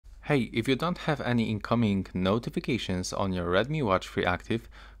Hey, if you don't have any incoming notifications on your Redmi Watch 3 active,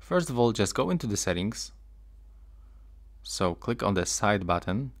 first of all just go into the settings. So click on the side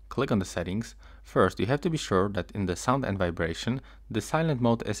button, click on the settings. First you have to be sure that in the sound and vibration the silent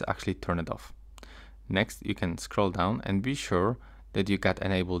mode is actually turned off. Next you can scroll down and be sure that you got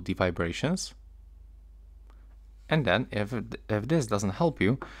enabled the vibrations. And then if this doesn't help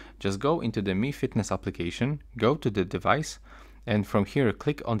you, just go into the Mi Fitness application, go to the device, and from here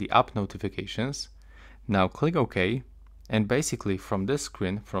click on the app notifications. Now click OK, and basically from this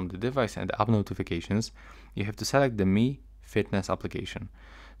screen, from the device and the app notifications, you have to select the Mi Fitness application.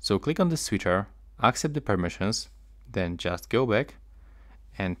 So click on the switcher, accept the permissions, then just go back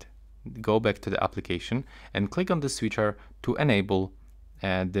and go back to the application and click on the switcher to enable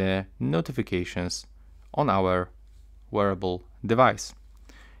the notifications on our wearable device.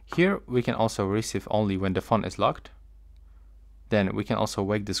 Here we can also receive only when the phone is locked. Then we can also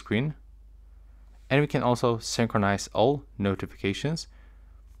wake the screen, and we can also synchronize all notifications.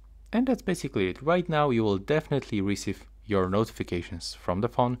 And that's basically it. Right now you will definitely receive your notifications from the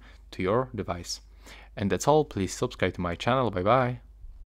phone to your device. And that's all. Please subscribe to my channel. Bye bye.